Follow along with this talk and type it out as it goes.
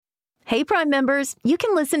Hey, Prime members, you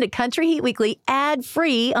can listen to Country Heat Weekly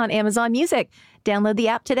ad-free on Amazon Music. Download the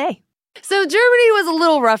app today. So Germany was a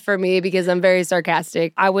little rough for me because I'm very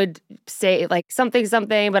sarcastic. I would say like something,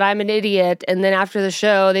 but I'm an idiot. And then after the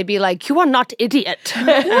show, they'd be like, you are not idiot. And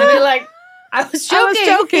I'd be like, I was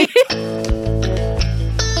joking.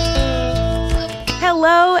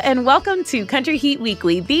 Hello and welcome to Country Heat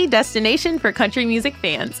Weekly, the destination for country music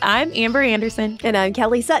fans. I'm Amber Anderson. And I'm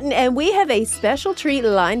Kelly Sutton, and we have a special treat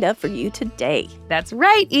lined up for you today. That's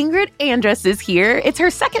right, Ingrid Andress is here. It's her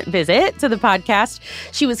second visit to the podcast.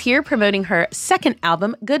 She was here promoting her second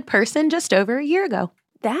album, Good Person, just over a year ago.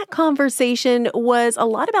 That conversation was a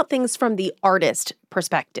lot about things from the artist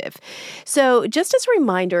perspective. So just as a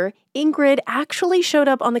reminder, Ingrid actually showed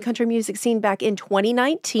up on the country music scene back in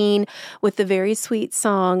 2019 with the very sweet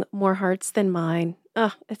song, More Hearts Than Mine.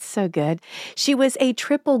 Oh, it's so good. She was a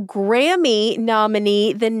triple Grammy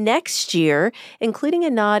nominee the next year, including a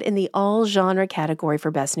nod in the all-genre category for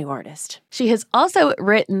Best New Artist. She has also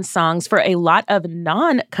written songs for a lot of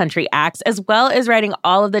non-country acts, as well as writing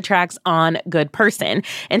all of the tracks on Good Person.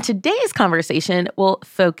 And today's conversation will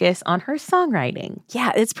focus on her songwriting.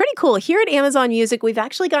 Yeah, it's pretty cool. Here at Amazon Music, we've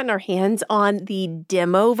actually gotten our hands on the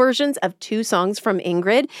demo versions of 2 songs from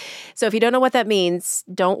Ingrid. So if you don't know what that means,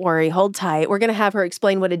 don't worry, hold tight. We're going to have her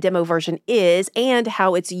explain what a demo version is and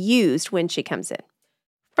how it's used when she comes in.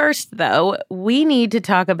 First, though, we need to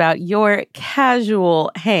talk about your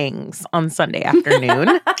casual hangs on Sunday afternoon.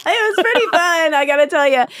 It was pretty fun, I gotta tell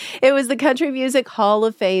you. It was the Country Music Hall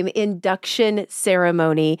of Fame induction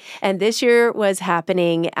ceremony, and this year was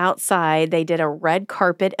happening outside. They did a red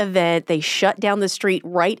carpet event. They shut down the street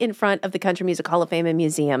right in front of the Country Music Hall of Fame and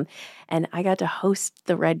Museum, and I got to host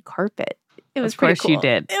the red carpet. It was pretty cool. Of course you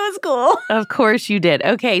did. It was cool. Of course you did.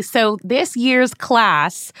 Okay, so this year's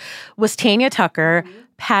class was Tanya Tucker,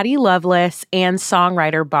 Pardi Loveless, and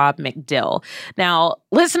songwriter Bob McDill. Now,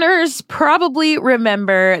 listeners probably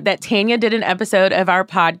remember that Tanya did an episode of our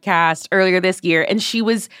podcast earlier this year, and she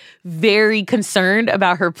was very concerned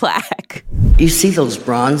about her plaque. You see those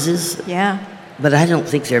bronzes? Yeah. But I don't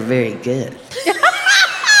think they're very good.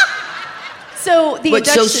 So the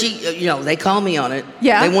induction... So she, they called me on it.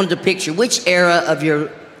 Yeah. They wanted to picture which era of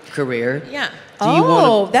your career. Yeah.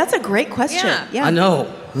 That's a great question. Yeah. I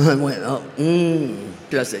know. I went,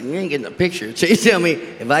 I said, you ain't getting a picture. So you tell me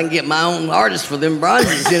if I can get my own artist for them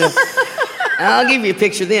bronzes, I'll give you a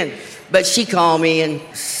picture then. But she called me, and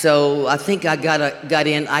so I think I got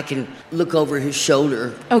in. I can look over his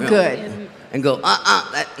shoulder. Oh, good. And go,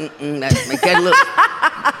 that make that look.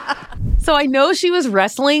 So I know she was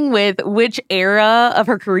wrestling with which era of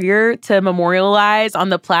her career to memorialize on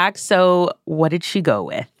the plaque. So what did she go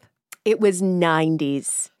with? It was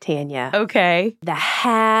 90s, Tanya. Okay. The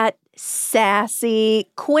hat, sassy,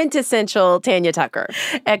 quintessential Tanya Tucker.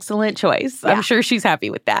 Excellent choice. Yeah. I'm sure she's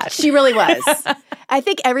happy with that. She really was. I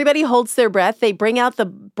think everybody holds their breath. They bring out the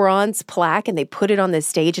bronze plaque and they put it on the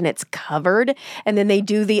stage and it's covered. And then they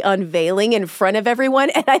do the unveiling in front of everyone.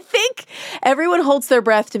 And I think everyone holds their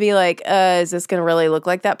breath to be like, is this going to really look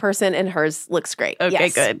like that person? And hers looks great. Okay,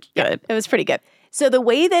 yes. Good. Yeah, it was pretty good. So the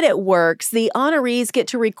way that it works, the honorees get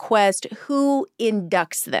to request who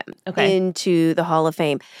inducts them into the Hall of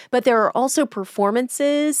Fame. But there are also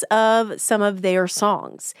performances of some of their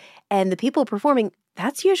songs. And the people performing,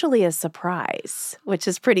 that's usually a surprise, which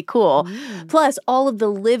is pretty cool. Plus, all of the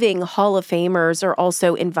living Hall of Famers are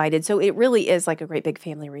also invited. So it really is like a great big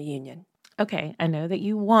family reunion. Okay, I know that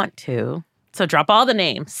you want to. So drop all the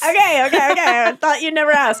names. Okay. I thought you'd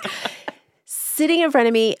never ask. Sitting in front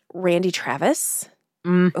of me, Randy Travis,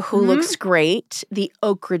 who looks great. The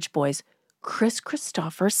Oak Ridge Boys, Chris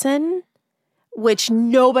Christopherson, which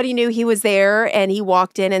nobody knew he was there, and he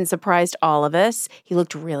walked in and surprised all of us. He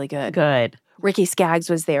looked really good. Good. Ricky Skaggs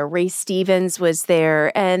was there. Ray Stevens was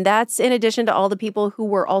there. And that's in addition to all the people who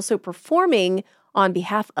were also performing on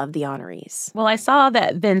behalf of the honorees. Well, I saw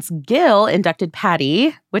that Vince Gill inducted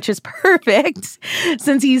Pardi, which is perfect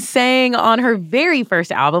since he's sang on her very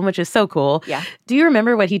first album, which is so cool. Yeah. Do you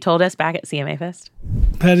remember what he told us back at CMA Fest?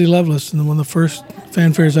 Pardi Loveless, one of the first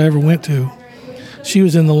fanfares I ever went to, she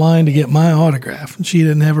was in the line to get my autograph. And she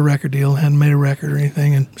didn't have a record deal, hadn't made a record or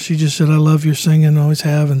anything. And she just said, I love your singing, always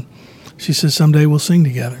have. And she said, someday we'll sing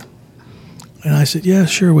together. And I said, yeah,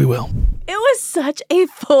 sure we will. It was such a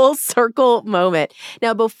full circle moment.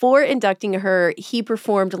 Now, before inducting her, he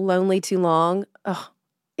performed Lonely Too Long. Oh,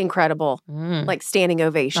 incredible. Like standing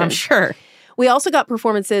ovation. I'm sure. We also got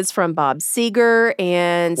performances from Bob Seger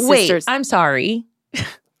and Sisters. Wait, I'm sorry. You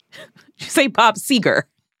say Bob Seger.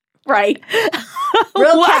 Right.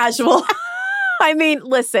 Real casual. I mean,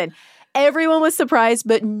 listen, Everyone was surprised,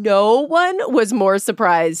 but no one was more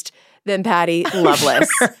surprised than Pardi Loveless.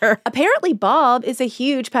 Apparently, Bob is a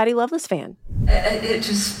huge Pardi Loveless fan. It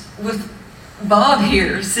just was Bob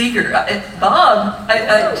here, Seeger. That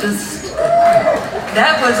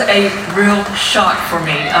was a real shock for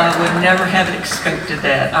me. I would never have expected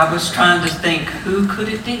that. I was trying to think, who could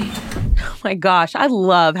it be? Oh my gosh, I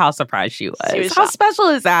love how surprised she was. How shocked. special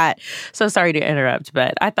is that? So sorry to interrupt,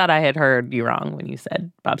 but I thought I had heard you wrong when you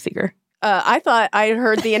said Bob Seger. I thought I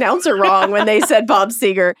heard the announcer wrong when they said Bob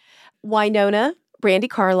Seger. Winona, Brandi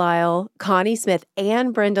Carlile, Connie Smith,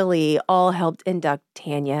 and Brenda Lee all helped induct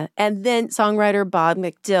Tanya. And then songwriter Bob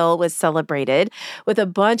McDill was celebrated with a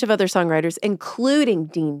bunch of other songwriters, including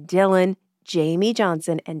Dean Dillon, Jamie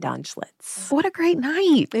Johnson, and Don Schlitz. What a great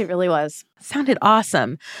night. It really was. Sounded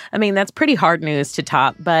awesome. I mean, that's pretty hard news to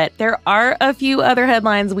top, but there are a few other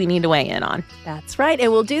headlines we need to weigh in on. That's right.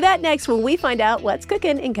 And we'll do that next when we find out what's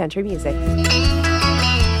cooking in country music.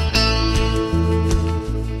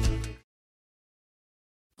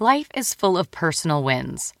 Life is full of personal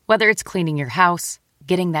wins, whether it's cleaning your house,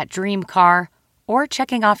 getting that dream car, or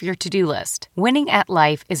checking off your to-do list. Winning at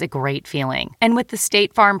life is a great feeling. And with the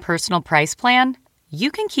State Farm Personal Price Plan, you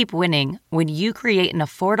can keep winning when you create an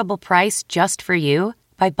affordable price just for you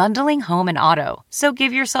by bundling home and auto. So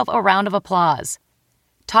give yourself a round of applause.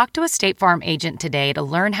 Talk to a State Farm agent today to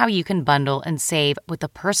learn how you can bundle and save with the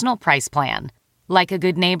Personal Price Plan. Like a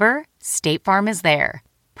good neighbor, State Farm is there.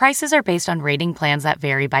 Prices are based on rating plans that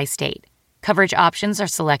vary by state. Coverage options are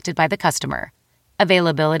selected by the customer.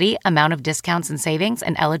 Availability, amount of discounts and savings,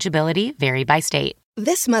 and eligibility vary by state.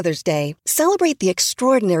 This Mother's Day, celebrate the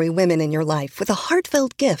extraordinary women in your life with a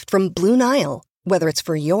heartfelt gift from Blue Nile. Whether it's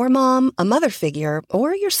for your mom, a mother figure,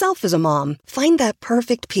 or yourself as a mom, find that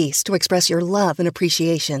perfect piece to express your love and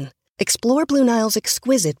appreciation. Explore Blue Nile's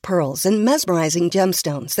exquisite pearls and mesmerizing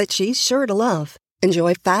gemstones that she's sure to love.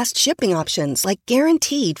 Enjoy fast shipping options like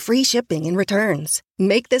guaranteed free shipping and returns.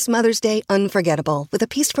 Make this Mother's Day unforgettable with a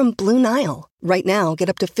piece from Blue Nile. Right now, get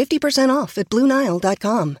up to 50% off at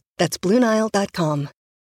BlueNile.com. That's BlueNile.com.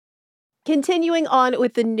 Continuing on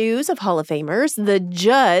with the news of Hall of Famers, the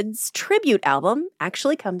Judds tribute album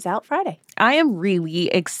actually comes out Friday. I am really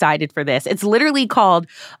excited for this. It's literally called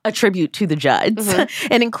A Tribute to the Judds.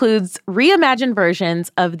 It includes reimagined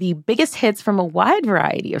versions of the biggest hits from a wide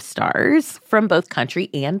variety of stars from both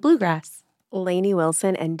country and bluegrass. Lainey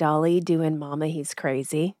Wilson and Dolly doing Mama He's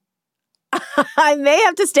Crazy. I may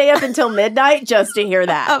have to stay up until midnight just to hear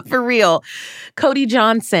that. For real. Cody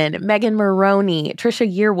Johnson, Megan Maroney, Trisha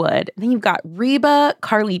Yearwood. Then you've got Reba,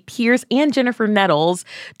 Carly Pierce, and Jennifer Nettles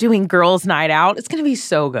doing Girls Night Out. It's going to be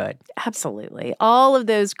so good. Absolutely. All of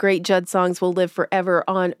those great Judd songs will live forever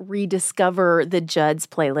on Rediscover the Judds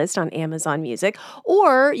playlist on Amazon Music.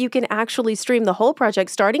 Or you can actually stream the whole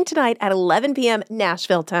project starting tonight at 11 p.m.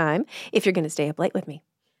 Nashville time if you're going to stay up late with me.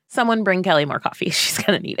 Someone bring Kelly more coffee. She's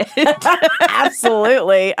going to need it.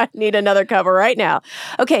 Absolutely. I need another cover right now.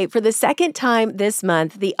 Okay, for the second time this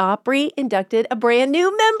month, the Opry inducted a brand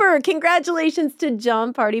new member. Congratulations to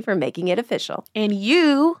John Pardi for making it official. And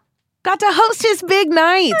you got to host his big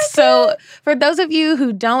night. So for those of you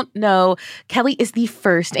who don't know, Kelly is the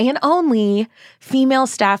first and only female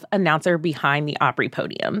staff announcer behind the Opry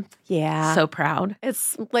podium. Yeah. So proud.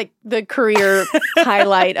 It's like the career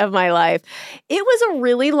highlight of my life. It was a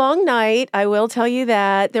really long night. I will tell you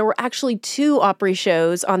that. There were actually 2 Opry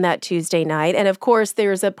shows on that Tuesday night. And of course,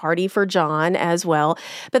 there's a party for John as well.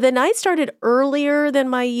 But the night started earlier than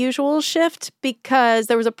my usual shift because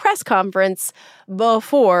there was a press conference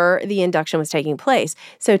before the induction was taking place.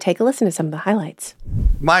 So take a listen to some of the highlights.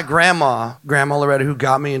 My grandma Loretta, who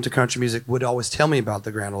got me into country music, would always tell me about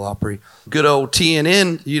the Grand Ole Opry. Good old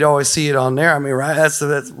TNN, you'd always see it on there. I mean, right?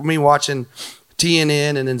 That's me watching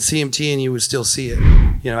TNN and then CMT, and you would still see it.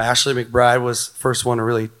 You know, Ashley McBride was the first one to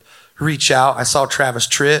really reach out. I saw Travis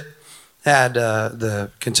Tritt had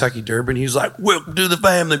the Kentucky Derby. He was like, "Welcome to the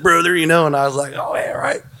family, brother," you know, and I was like, "Oh yeah,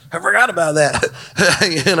 right. I forgot about that."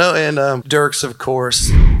 You know, and Dirks, of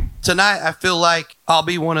course. Tonight, I feel like I'll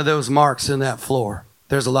be one of those marks in that floor.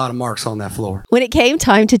 There's a lot of marks on that floor. When it came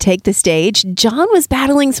time to take the stage, John was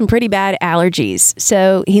battling some pretty bad allergies.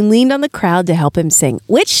 So he leaned on the crowd to help him sing,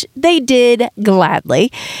 which they did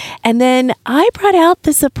gladly. And then I brought out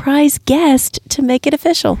the surprise guest to make it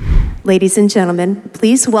official. Ladies and gentlemen,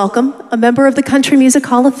 please welcome a member of the Country Music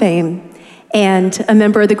Hall of Fame and a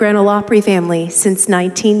member of the Grand Ole Opry family since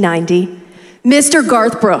 1990, Mr.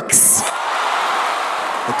 Garth Brooks.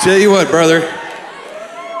 I'll tell you what, brother.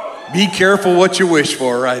 Be careful what you wish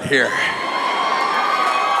for right here.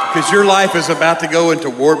 Because your life is about to go into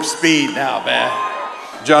warp speed now, man.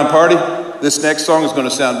 John Pardi, this next song is going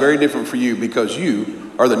to sound very different for you because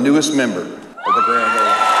you are the newest member of the Grand Ole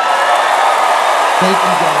Opry. Thank you,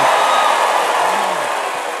 guys.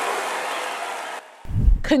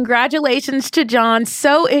 Congratulations to John.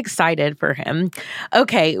 So excited for him.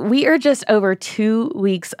 Okay, we are just over 2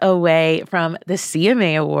 weeks away from the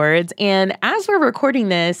CMA Awards. And as we're recording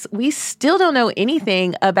this, we still don't know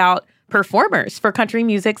anything about performers for country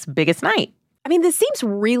music's biggest night. I mean, this seems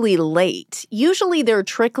really late. Usually they're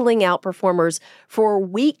trickling out performers for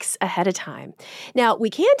weeks ahead of time. Now,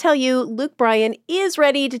 we can tell you Luke Bryan is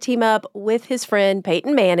ready to team up with his friend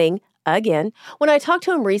Peyton Manning again. When I talked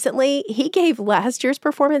to him recently, he gave last year's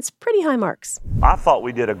performance pretty high marks. I thought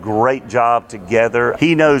we did a great job together.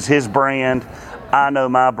 He knows his brand. I know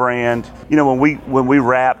my brand. You know, when we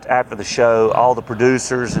wrapped after the show, all the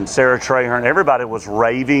producers and Sarah Trahern, everybody was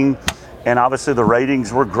raving. And obviously the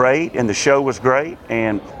ratings were great and the show was great.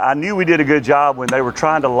 And I knew we did a good job when they were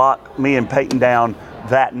trying to lock me and Peyton down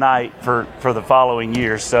that night for the following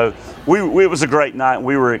year. So it was a great night and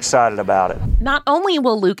we were excited about it. Not only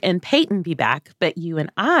will Luke and Peyton be back, but you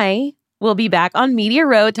and I will be back on Media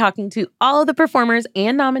Road talking to all of the performers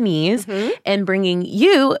and nominees and bringing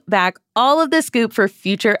you back all of the scoop for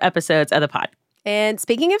future episodes of the pod. And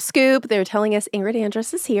speaking of scoop, they're telling us Ingrid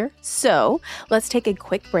Andress is here. So let's take a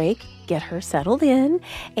quick break, get her settled in,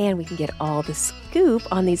 and we can get all the scoop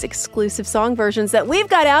on these exclusive song versions that we've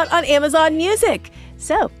got out on Amazon Music.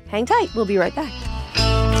 So hang tight. We'll be right back.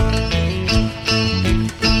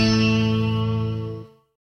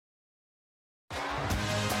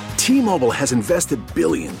 T-Mobile has invested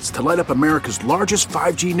billions to light up America's largest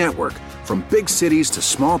 5G network, from big cities to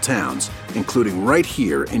small towns, including right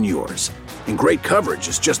here in yours. And great coverage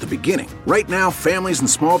is just the beginning. Right now, families and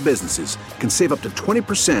small businesses can save up to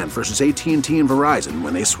 20% versus AT&T and Verizon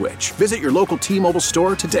when they switch. Visit your local T-Mobile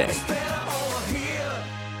store today.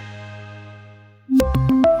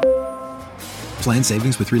 Plan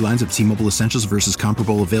savings with 3 lines of T-Mobile Essentials versus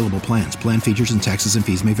comparable available plans. Plan features and taxes and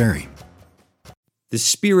fees may vary. The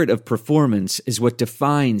spirit of performance is what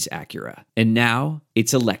defines Acura. And now,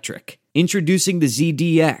 it's electric. Introducing the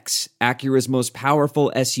ZDX, Acura's most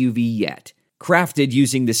powerful SUV yet. Crafted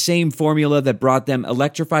using the same formula that brought them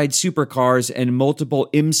electrified supercars and multiple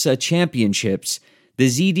IMSA championships, the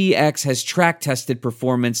ZDX has track-tested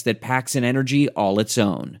performance that packs an energy all its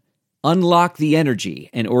own. Unlock the energy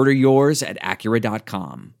and order yours at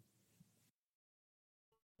Acura.com.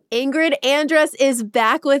 Ingrid Andress is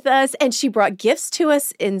back with us, and she brought gifts to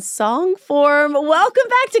us in song form. Welcome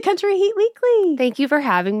back to Country Heat Weekly. Thank you for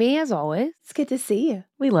having me, as always. It's good to see you.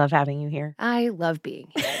 We love having you here. I love being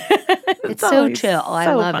here. It's so chill.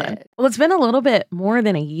 I love it. Well, it's been a little bit more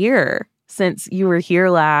than a year since you were here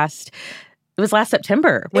last. It was last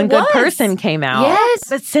September when Good Person came out. Yes.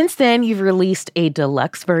 But since then, you've released a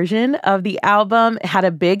deluxe version of the album. It had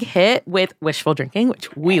a big hit with Wishful Drinking,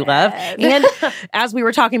 which we love. And as we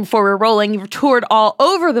were talking before we were rolling, you've toured all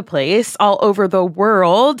over the place, all over the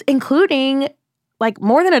world, including like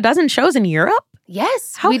more than a dozen shows in Europe.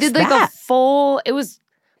 Yes. How we was did like that? a full, it was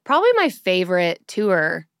probably my favorite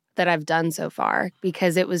tour that I've done so far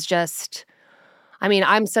because it was just... I mean,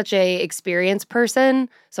 I'm such a experienced person,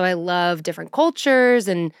 so I love different cultures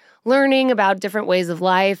and learning about different ways of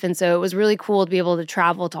life. And so it was really cool to be able to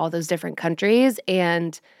travel to all those different countries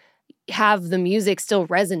and have the music still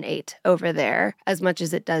resonate over there as much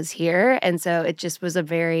as it does here. And so it just was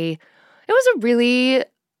it was a really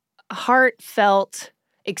heartfelt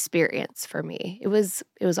experience for me. It was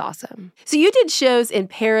awesome. So you did shows in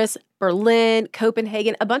Paris, Berlin,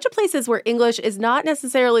 Copenhagen, a bunch of places where English is not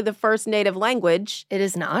necessarily the first native language. It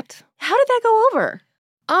is not. How did that go over?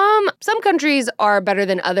 Some countries are better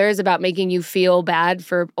than others about making you feel bad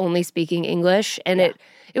for only speaking English. And it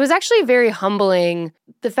was actually very humbling,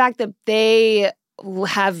 the fact that they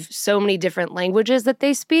have so many different languages that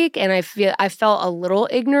they speak, and I felt a little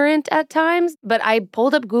ignorant at times, but I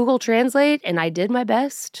pulled up Google Translate and I did my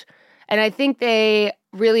best. And I think they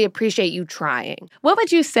really appreciate you trying. What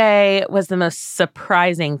would you say was the most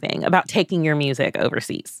surprising thing about taking your music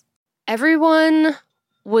overseas? Everyone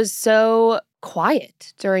was so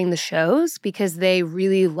quiet during the shows because they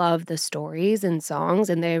really love the stories and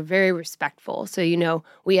songs, and they're very respectful. So,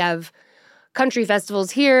 we have country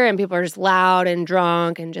festivals here and people are just loud and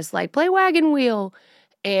drunk and just like play wagon wheel.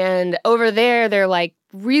 And over there, they're like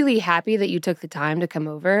really happy that you took the time to come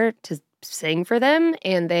over to sing for them.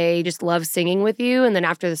 And they just love singing with you. And then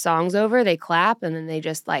after the song's over, they clap and then they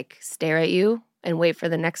just like stare at you and wait for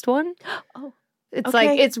the next one. Oh, it's okay.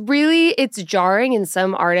 like, it's jarring. And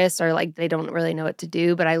some artists are like, they don't really know what to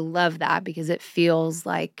do. But I love that because it feels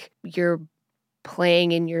like you're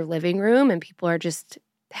playing in your living room and people are just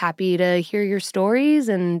happy to hear your stories,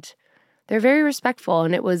 and they're very respectful.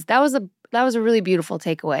 And that was a really beautiful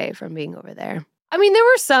takeaway from being over there. I mean, there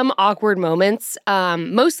were some awkward moments,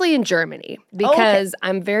 mostly in Germany, because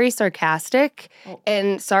I'm very sarcastic,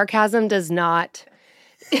 and sarcasm does not.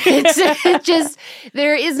 It's just,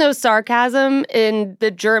 there is no sarcasm in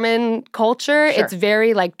the German culture. Sure. It's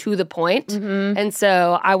very like to the point. Mm-hmm. And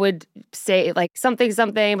so I would say like something,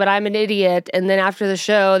 but I'm an idiot. And then after the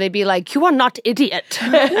show, they'd be like, "You are not idiot."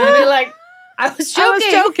 And I'd be like, I was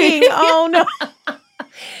joking. Oh, no.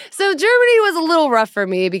 So Germany was a little rough for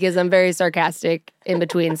me because I'm very sarcastic in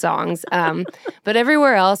between songs. But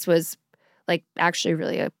everywhere else was like actually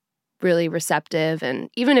really receptive. And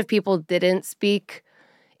even if people didn't speak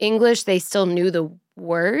English, they still knew the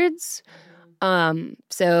words.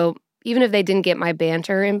 So even if they didn't get my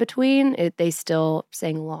banter in between, they still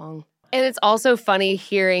sang along. And it's also funny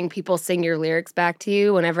hearing people sing your lyrics back to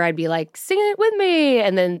you whenever I'd be like, "Sing it with me."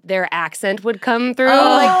 And then their accent would come through,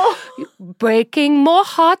 like, "Breaking more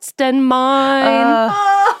hearts than mine."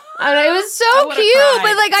 And it was so cute,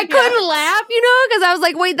 but like I couldn't laugh, because I was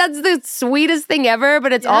like, wait, that's the sweetest thing ever.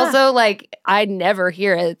 But it's also like, I never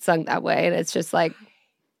hear it sung that way. And it's just like,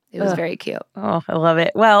 it was very cute. Oh, I love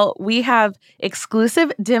it. Well, we have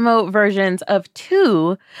exclusive demo versions of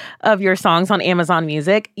 2 of your songs on Amazon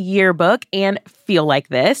Music, Yearbook and Feel Like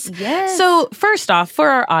This. Yes. So first off, for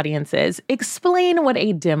our audiences, explain what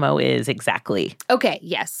a demo is exactly. Okay,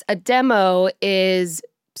 yes. A demo is,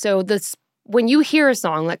 when you hear a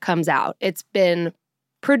song that comes out, it's been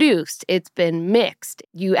produced, it's been mixed,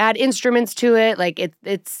 you add instruments to it, like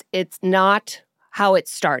it's not how it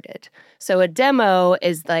started. So a demo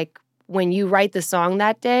is like when you write the song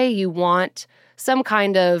that day, you want some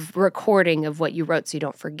kind of recording of what you wrote so you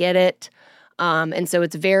don't forget it. And so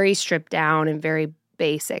it's very stripped down and very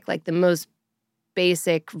basic, like the most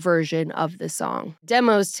basic version of the song.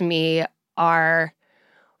 Demos to me are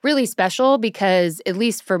really special because, at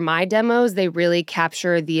least for my demos, they really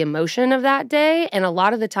capture the emotion of that day. And a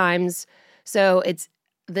lot of the times, so it's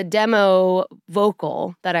the demo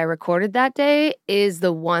vocal that I recorded that day is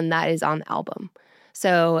the one that is on the album.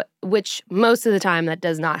 So, which most of the time that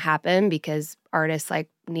does not happen because artists like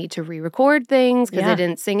need to re-record things because they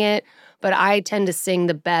didn't sing it. But I tend to sing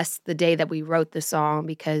the best the day that we wrote the song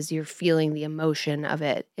because you're feeling the emotion of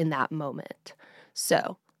it in that moment.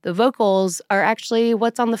 So the vocals are actually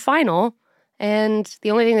what's on the final. And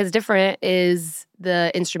the only thing that's different is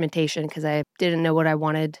the instrumentation because I didn't know what I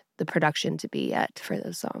wanted the production to be yet for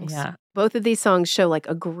those songs. Yeah. Both of these songs show like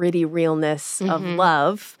a gritty realness of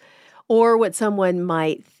love or what someone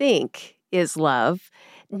might think is love.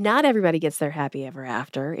 Not everybody gets their happy ever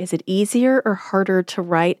after. Is it easier or harder to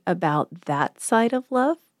write about that side of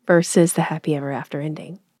love versus the happy ever after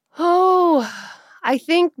ending? Oh, I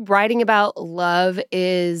think writing about love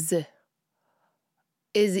is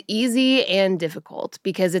easy and difficult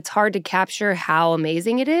because it's hard to capture how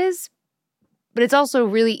amazing it is, but it's also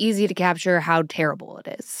really easy to capture how terrible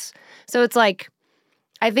it is. So it's like,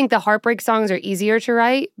 I think the heartbreak songs are easier to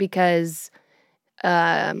write because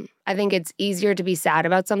I think it's easier to be sad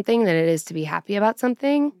about something than it is to be happy about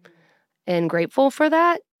something and grateful for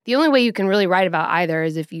that. The only way you can really write about either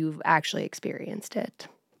is if you've actually experienced it.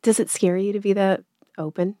 Does it scare you to be that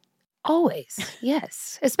open? Always,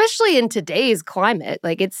 yes. Especially in today's climate.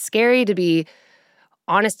 Like, it's scary to be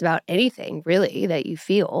honest about anything, really, that you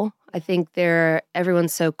feel. I think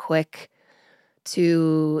everyone's so quick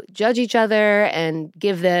to judge each other and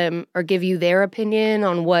give you their opinion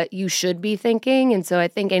on what you should be thinking. And so I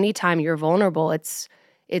think anytime you're vulnerable, it's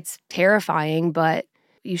terrifying, but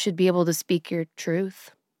you should be able to speak your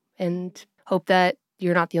truth and hope that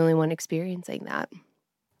you're not the only one experiencing that.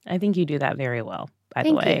 I think you do that very well, by the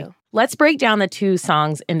Thank way. you. Let's break down the 2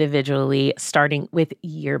 songs individually, starting with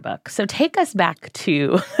Yearbook. So take us back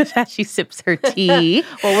to, as she sips her tea.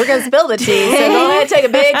 Well, we're going to spill the tea, so go ahead, take a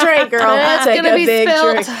big drink, girl. It's going to be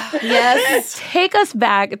spilled. Yes. Take us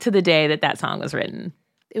back to the day that song was written.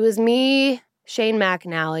 It was me, Shane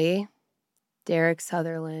McAnally, Derek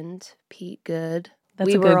Sutherland, Pete Good.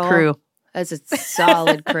 That's a good crew. That's a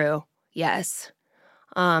solid crew. Yes.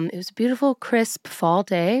 It was a beautiful, crisp fall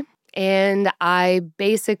day. And I'd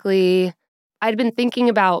been thinking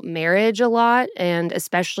about marriage a lot, and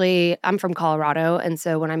especially, I'm from Colorado, and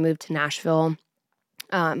so when I moved to Nashville,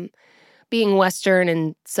 being Western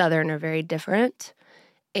and Southern are very different,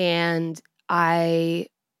 and I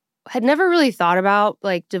had never really thought about,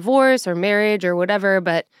 like, divorce or marriage or whatever,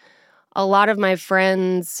 but a lot of my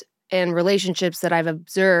friends and relationships that I've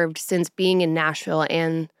observed since being in Nashville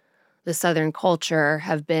and the Southern culture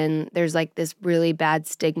there's like this really bad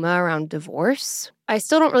stigma around divorce. I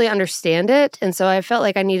still don't really understand it. And so I felt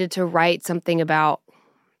like I needed to write something about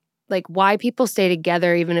like why people stay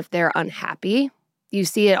together even if they're unhappy. You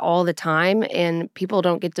see it all the time and people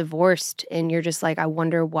don't get divorced and you're just like, I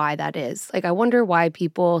wonder why that is. Like, I wonder why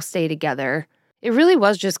people stay together. It really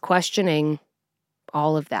was just questioning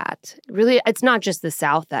all of that. Really, it's not just the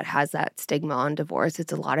South that has that stigma on divorce.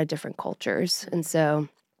 It's a lot of different cultures. And so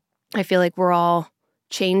I feel like we're all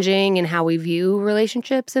changing in how we view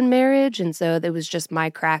relationships and marriage. And so that was just my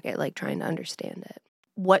crack at like trying to understand it.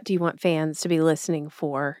 What do you want fans to be listening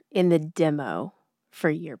for in the demo for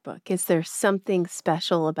your book? Is there something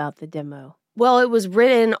special about the demo? Well, it was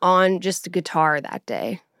written on just a guitar that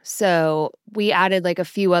day. So we added like a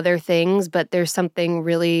few other things, but there's something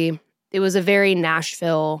really, it was a very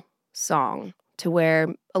Nashville song to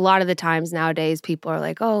where a lot of the times nowadays people are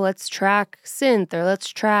like, oh, let's track synth or let's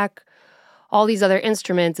track all these other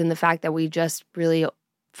instruments. And the fact that we just really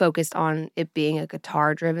focused on it being a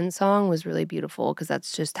guitar-driven song was really beautiful because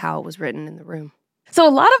that's just how it was written in the room. So a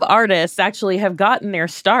lot of artists actually have gotten their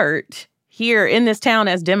start here in this town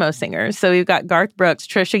as demo singers. So we've got Garth Brooks,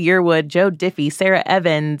 Trisha Yearwood, Joe Diffie, Sarah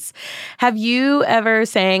Evans. Have you ever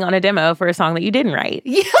sang on a demo for a song that you didn't write?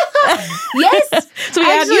 Yeah. Yes. So we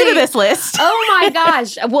add you to this list. Oh my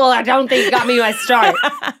gosh. Well, I don't think it got me my start.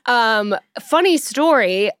 Funny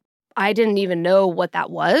story. I didn't even know what that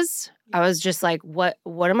was. I was just like, what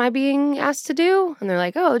am I being asked to do? And they're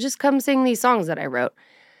like, oh, just come sing these songs that I wrote.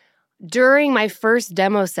 During my first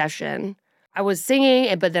demo session, I was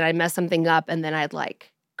singing, but then I'd mess something up and then I'd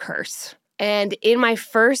like curse. And in my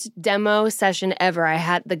first demo session ever, I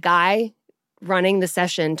had the guy running the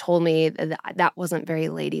session told me that wasn't very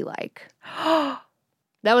ladylike.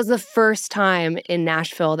 That was the first time in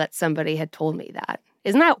Nashville that somebody had told me that.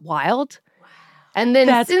 Isn't that wild? And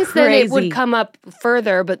then since then it would come up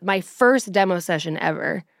further, but my first demo session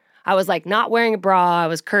ever, I was like not wearing a bra, I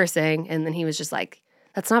was cursing, and then he was just like,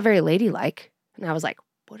 that's not very ladylike. And I was like,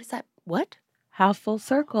 what is that? What? How full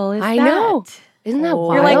circle is that? I know. Isn't that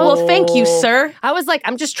wild? You're like, well, thank you, sir. I was like,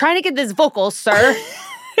 I'm just trying to get this vocal, sir,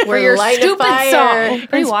 for your stupid song.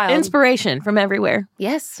 Pretty wild. Inspiration from everywhere.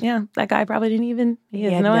 Yes. Yeah, that guy probably didn't even, he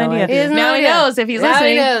has had no no idea. idea. Now he knows if he's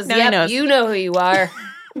listening. Now he knows. Now Yep, he knows. you know who you are.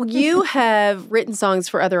 You have written songs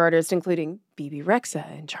for other artists, including BB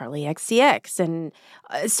Rexa and Charlie XCX and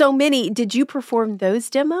so many. Did you perform those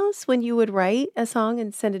demos when you would write a song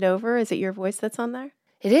and send it over? Is it your voice that's on there?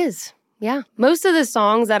 It is. Yeah. Most of the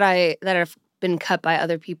songs that have been cut by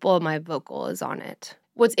other people, my vocal is on it.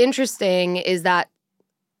 What's interesting is that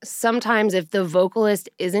sometimes if the vocalist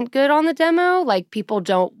isn't good on the demo, like people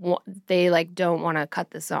don't want to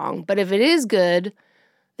cut the song. But if it is good,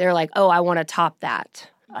 they're like, oh, I want to top that.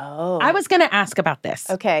 Oh. I was going to ask about this.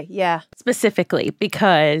 Okay, yeah. Specifically,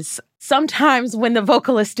 because sometimes when the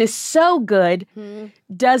vocalist is so good,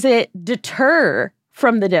 does it deter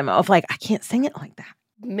from the demo of like, I can't sing it like that?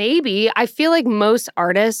 Maybe. I feel like most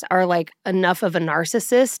artists are like enough of a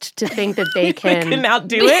narcissist to think that they can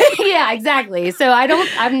outdo it. Yeah, exactly. So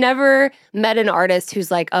I've never met an artist who's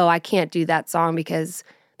like, oh, I can't do that song because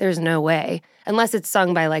there's no way. Unless it's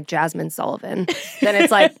sung by like Jasmine Sullivan. Then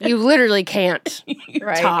it's like, you literally can't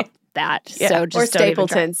top that. Yeah. So just or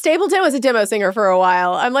Stapleton. Stapleton was a demo singer for a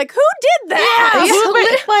while. I'm like, who did that?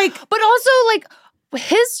 Yeah, but also like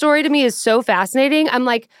his story to me is so fascinating. I'm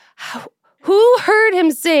like, who heard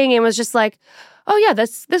him sing and was just like, oh yeah,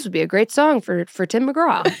 this would be a great song for Tim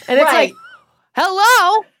McGraw. And it's like,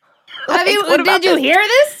 hello? Did you hear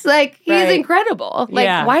this? Like, he's incredible.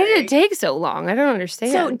 Like, why did it take so long? I don't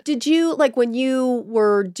understand. So did you, like, when you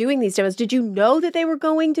were doing these demos, did you know that they were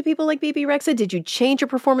going to people like BB Rexa? Did you change your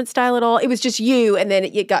performance style at all? It was just you, and then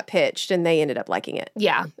it got pitched, and they ended up liking it.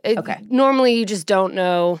 Yeah. Okay. Normally, you just don't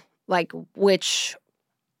know, like, which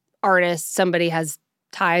artist somebody has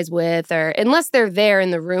ties with, or unless they're there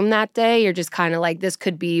in the room that day, you're just kind of like, this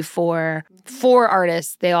could be for 4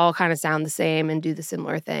 artists. They all kind of sound the same and do the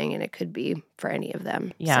similar thing, and it could be for any of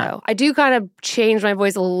them. Yeah. So I do kind of change my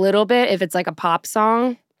voice a little bit if it's like a pop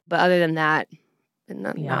song, but other than that,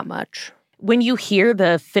 not much. When you hear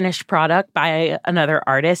the finished product by another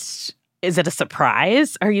artist, is it a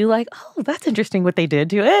surprise? Are you like, oh, that's interesting what they did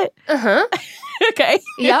to it? Uh-huh. Okay.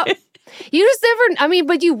 Yep. You just never,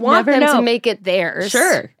 but you want Never them know. to make it theirs.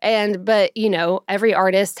 Sure. But, every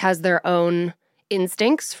artist has their own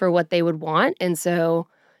instincts for what they would want. And so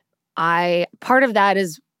part of that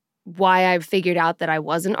is why I figured out that I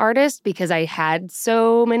was an artist, because I had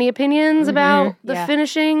so many opinions about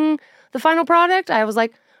the the final product. I was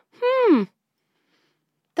like,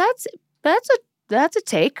 that's that's a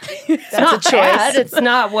take. That's a choice. It's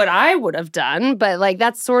not what I would have done, but like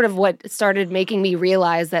that's sort of what started making me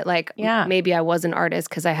realize that like maybe I was an artist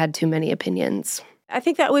because I had too many opinions. I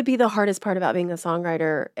think that would be the hardest part about being a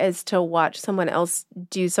songwriter is to watch someone else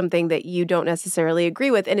do something that you don't necessarily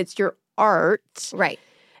agree with, and it's your art. Right.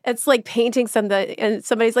 It's like painting something, and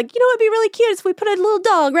somebody's like, it'd be really cute if we put a little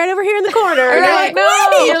dog right over here in the corner. And you're like,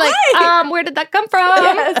 no. You're like, where did that come from?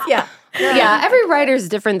 Yes, yeah. Yeah, every writer's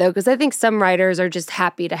different though, because I think some writers are just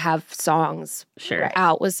happy to have songs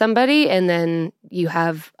out with somebody, and then you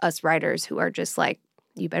have us writers who are just like,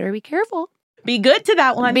 you better be careful. Be good to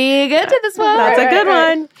that one. Be good to this one. That's a good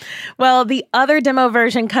one. Well, the other demo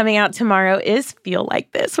version coming out tomorrow is Feel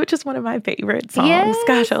Like This, which is one of my favorite songs. Yes.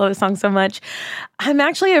 Gosh, I love this song so much. I'm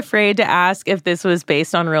actually afraid to ask if this was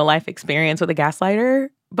based on real life experience with a gaslighter,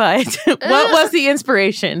 but what was the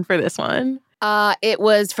inspiration for this one? It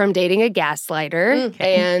was from dating a gaslighter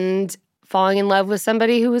and falling in love with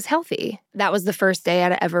somebody who was healthy. That was the first day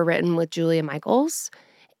I'd ever written with Julia Michaels.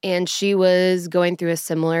 And she was going through a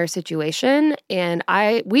similar situation. And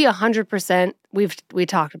we 100%, we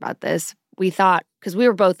talked about this. We thought, because we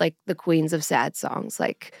were both like the queens of sad songs.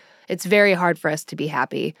 Like, it's very hard for us to be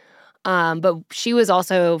happy. But she was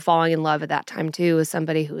also falling in love at that time too with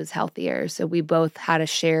somebody who was healthier. So we both had a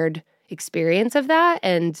shared experience of that.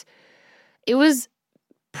 And it was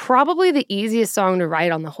probably the easiest song to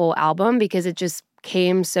write on the whole album because it just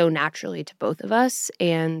came so naturally to both of us.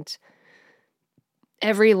 And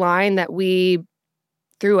every line that we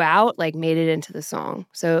threw out, like, made it into the song.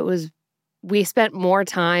 So we spent more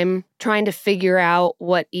time trying to figure out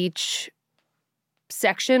what each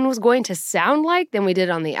section was going to sound like than we did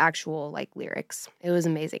on the actual, like, lyrics. It was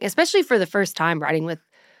amazing, especially for the first time writing with,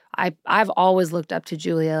 I've always looked up to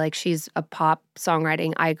Julia. Like, she's a pop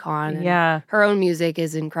songwriting icon. And her own music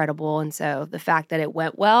is incredible. And so the fact that it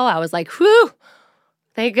went well, I was like, whew,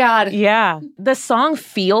 thank God. Yeah. The song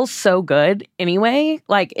feels so good anyway.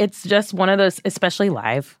 Like, it's just one of those, especially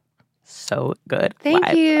live, so good. Thank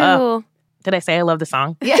live. you. Did I say I love the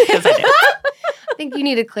song? Yeah. Because I did. I think you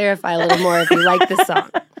need to clarify a little more if you like the song.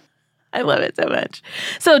 I love it so much.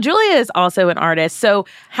 So Julia is also an artist. So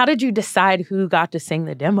how did you decide who got to sing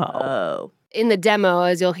the demo? Oh. In the demo,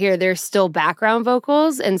 as you'll hear, there's still background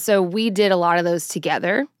vocals. And so we did a lot of those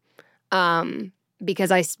together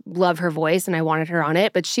because I love her voice and I wanted her on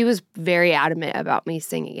it. But she was very adamant about me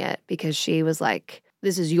singing it because she was like,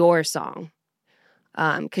 this is your song.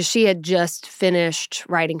 Because she had just finished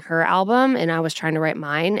writing her album and I was trying to write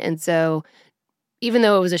mine. And so even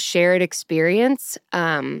though it was a shared experience,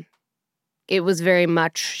 it was very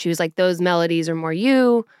much, she was like, those melodies are more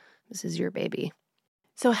you. This is your baby.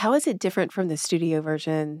 So how is it different from the studio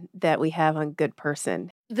version that we have on Good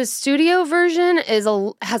Person? The studio version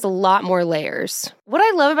has a lot more layers. What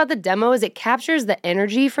I love about the demo is it captures the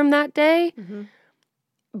energy from that day,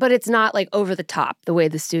 but it's not like over the top the way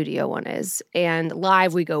the studio one is. And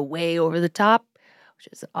live, we go way over the top, which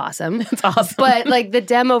is awesome. It's awesome. But like the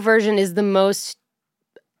demo version is the most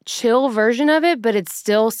chill version of it, but it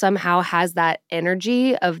still somehow has that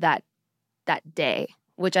energy of that day,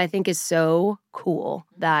 which I think is so cool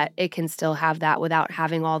that it can still have that without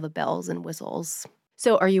having all the bells and whistles.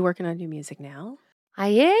 So are you working on new music now? I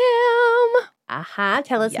am. Aha,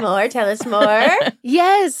 tell us more, tell us more.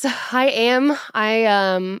 Yes, I am.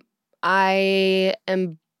 I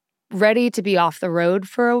am ready to be off the road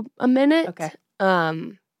for a minute. Okay.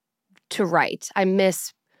 To write. I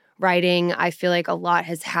miss writing. I feel like a lot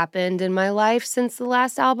has happened in my life since the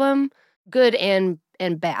last album, good and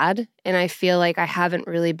bad. And I feel like I haven't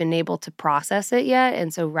really been able to process it yet.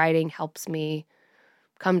 And so writing helps me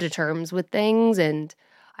come to terms with things. And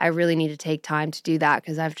I really need to take time to do that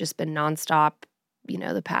because I've just been nonstop,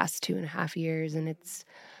 the past 2.5 years. And it's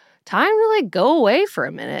time to like go away for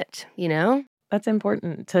a minute, That's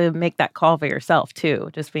important to make that call for yourself, too.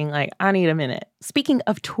 Just being like, I need a minute. Speaking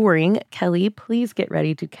of touring, Kelly, please get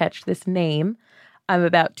ready to catch this name I'm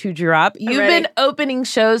about to drop. You've been opening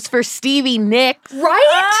shows for Stevie Nicks.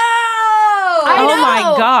 Right? Oh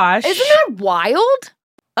my gosh. Isn't that wild?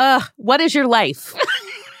 What is your life?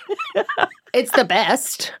 It's the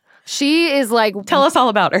best. She is like... Tell us all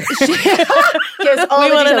about her. Give us all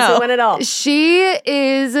the details. We want it all.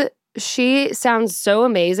 She sounds so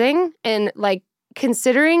amazing. And like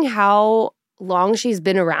considering how long she's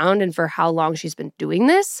been around and for how long she's been doing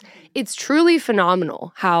this, it's truly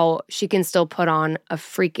phenomenal how she can still put on a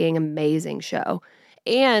freaking amazing show.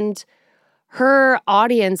 And her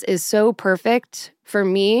audience is so perfect for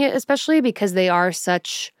me, especially because they are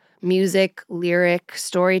such music, lyric,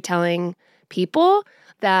 storytelling people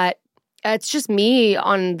that it's just me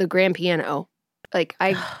on the grand piano. Like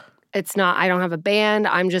It's not, I don't have a band.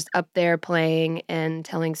 I'm just up there playing and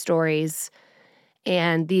telling stories.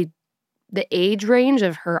 And the age range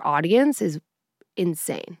of her audience is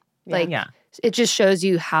insane. It just shows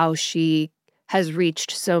you how she has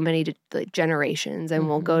reached so many generations and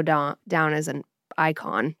will go down as an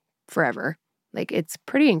icon forever. Like, it's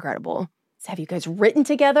pretty incredible. So have you guys written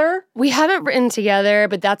together? We haven't written together,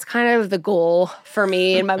 but that's kind of the goal for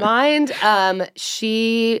me in my mind.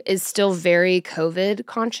 She is still very COVID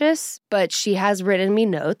conscious, but she has written me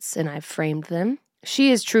notes and I've framed them.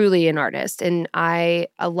 She is truly an artist, and a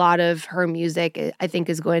lot of her music, I think,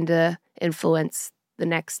 is going to influence the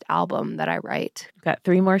next album that I write. Got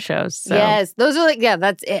 3 more shows. So. Yes, those are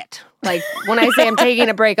that's it. Like, when I say I'm taking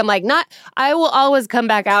a break, I'm like, I will always come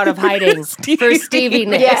back out of hiding for Stevie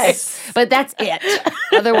Nicks. Yes. But that's it.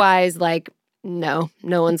 Otherwise, no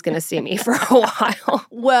one's going to see me for a while.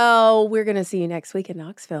 Well, we're going to see you next week in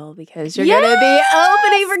Knoxville because you're going to be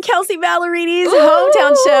opening for Kelsey Ballerini's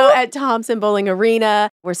hometown show at Thompson Bowling Arena.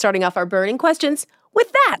 We're starting off our burning questions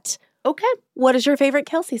with that. Okay. What is your favorite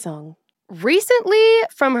Kelsey song? Recently,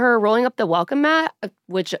 from her Rolling Up the Welcome Mat,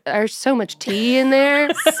 which there's so much tea in there.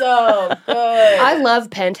 So good. I love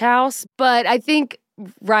Penthouse, but I think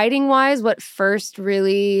writing-wise, what first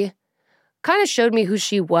really kind of showed me who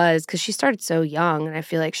she was, because she started so young, and I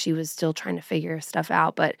feel like she was still trying to figure stuff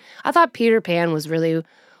out. But I thought Peter Pan was really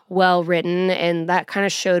well written, and that kind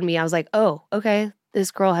of showed me, I was like, oh, okay,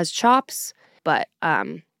 this girl has chops. But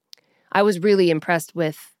I was really impressed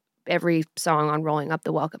with every song on Rolling Up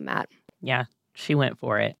the Welcome Mat. Yeah, she went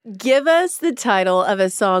for it. Give us the title of a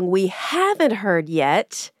song we haven't heard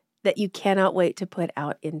yet that you cannot wait to put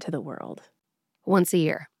out into the world. Once a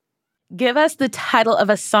year. Give us the title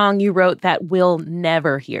of a song you wrote that we'll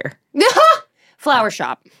never hear. Flower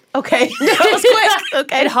Shop. Okay. That was quick.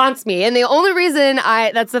 Okay. It haunts me. And the only reason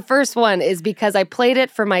that's the first one is because I played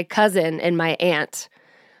it for my cousin and my aunt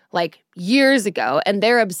years ago, and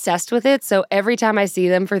they're obsessed with it. So every time I see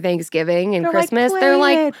them for Thanksgiving and Christmas, they're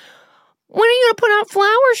like, when are you going to put out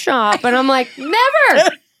Flower Shop? And I'm like, never.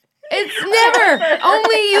 It's never.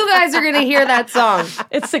 Only you guys are going to hear that song.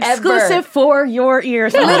 It's exclusive for your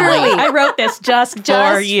ears. Literally. I wrote this just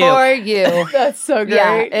for you. For you. That's so great.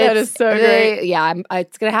 Yeah, that is so great.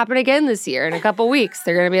 It's going to happen again this year in a couple weeks.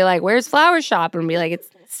 They're going to be like, where's Flower Shop? And be like, it's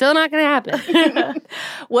still not going to happen.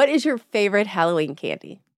 What is your favorite Halloween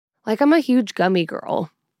candy? I'm a huge gummy girl.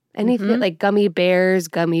 Anything like gummy bears,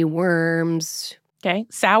 gummy worms. Okay.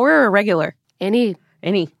 Sour or regular? Any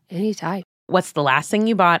type. What's the last thing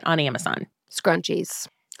you bought on Amazon? Scrunchies.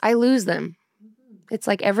 I lose them. It's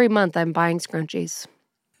like every month I'm buying scrunchies.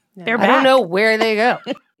 They're back. I don't know where they go.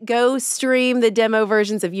 Go stream the demo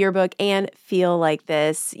versions of Yearbook and Feel Like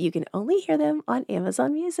This. You can only hear them on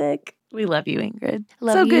Amazon Music. We love you, Ingrid.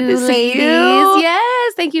 Love so you, good to see you.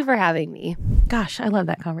 Yes. Thank you for having me. Gosh, I love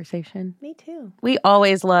that conversation. Me too. We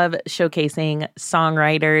always love showcasing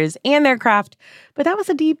songwriters and their craft, but that was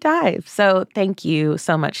a deep dive. So thank you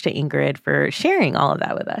so much to Ingrid for sharing all of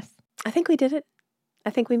that with us. I think we did it. I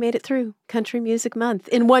think we made it through Country Music Month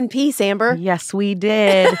in one piece, Amber. Yes, we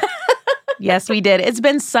did. Yes, we did. It's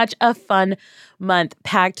been such a fun month,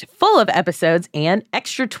 packed full of episodes and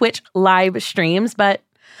extra Twitch live streams, but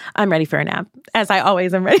I'm ready for a nap, as I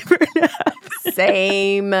always am ready for a nap.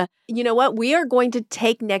 Same. You know what? We are going to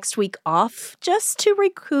take next week off just to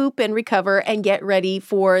recoup and recover and get ready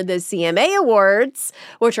for the CMA Awards,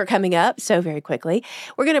 which are coming up so very quickly.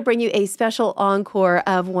 We're going to bring you a special encore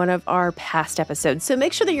of one of our past episodes. So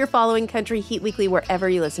make sure that you're following Country Heat Weekly wherever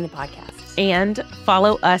you listen to podcasts. And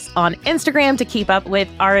follow us on Instagram to keep up with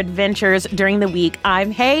our adventures during the week.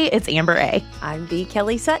 I'm Hey, it's Amber A. I'm B.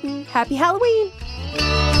 Kelly Sutton. Happy Halloween.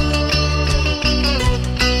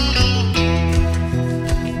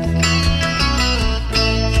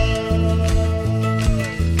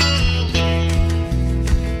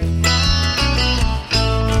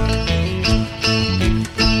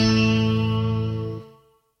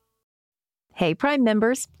 Hey, Prime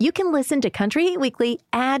members, you can listen to Country Heat Weekly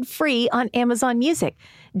ad-free on Amazon Music.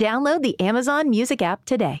 Download the Amazon Music app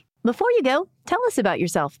today. Before you go, tell us about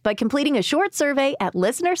yourself by completing a short survey at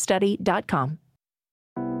listenerstudy.com.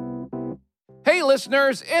 Hey,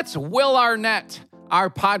 listeners, it's Will Arnett.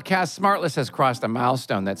 Our podcast, Smartless, has crossed a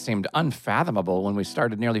milestone that seemed unfathomable when we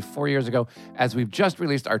started nearly 4 years ago, as we've just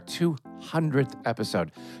released our 200th 100th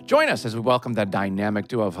episode. Join us as we welcome the dynamic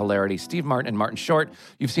duo of hilarity, Steve Martin and Martin Short.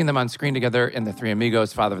 You've seen them on screen together in The Three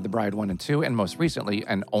Amigos, Father of the Bride 1 and 2, and most recently,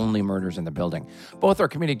 and Only Murders in the Building. Both are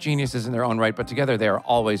comedic geniuses in their own right, but together they are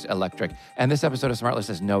always electric. And this episode of Smartless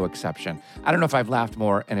is no exception. I don't know if I've laughed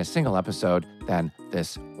more in a single episode than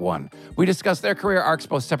this one. We discuss their career arcs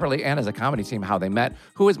both separately and as a comedy team, how they met,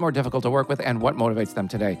 who is more difficult to work with, and what motivates them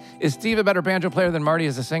today. Is Steve a better banjo player than Marty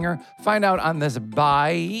as a singer? Find out on this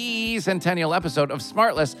bicentennial episode of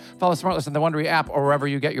Smartless. Follow Smartless in the Wondery app or wherever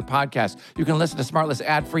you get your podcasts. You can listen to Smartless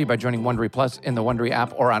ad-free by joining Wondery Plus in the Wondery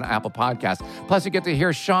app or on Apple Podcasts. Plus, you get to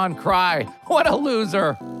hear Sean cry. What a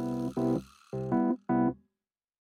loser.